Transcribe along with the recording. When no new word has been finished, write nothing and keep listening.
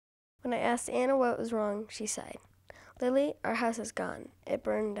When I asked Anna what was wrong, she sighed. Lily, our house is gone. It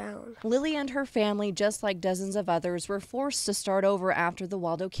burned down. Lily and her family, just like dozens of others, were forced to start over after the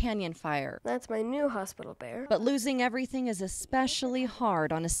Waldo Canyon fire. That's my new hospital bear. But losing everything is especially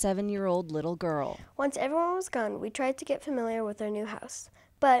hard on a 7-year-old little girl. Once everyone was gone, we tried to get familiar with our new house.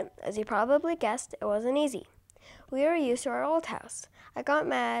 But, as you probably guessed, it wasn't easy. We were used to our old house. I got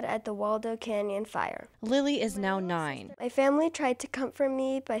mad at the Waldo Canyon fire. Lily is now 9. My family tried to comfort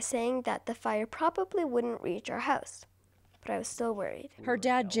me by saying that the fire probably wouldn't reach our house. But I was still worried. Her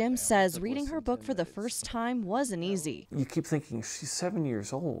dad, Jim, says reading her book for the first time wasn't easy. You keep thinking she's 7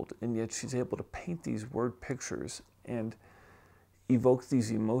 years old, and yet she's able to paint these word pictures and evoke these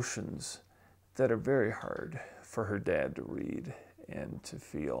emotions that are very hard for her dad to read and to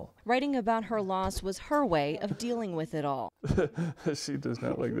feel. Writing about her loss was her way of dealing with it all. She does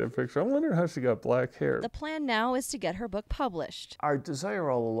not like that picture. I'm wondering how she got black hair. The plan now is to get her book published. Our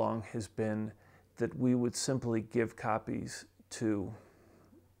desire all along has been that we would simply give copies to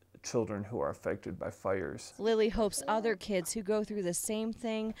children who are affected by fires. Lily hopes other kids who go through the same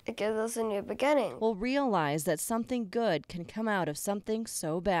thing It gives us a new beginning. will realize that something good can come out of something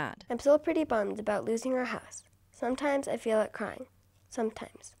so bad. I'm still pretty bummed about losing our house. Sometimes I feel like crying.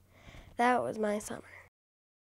 Sometimes. That was my summer.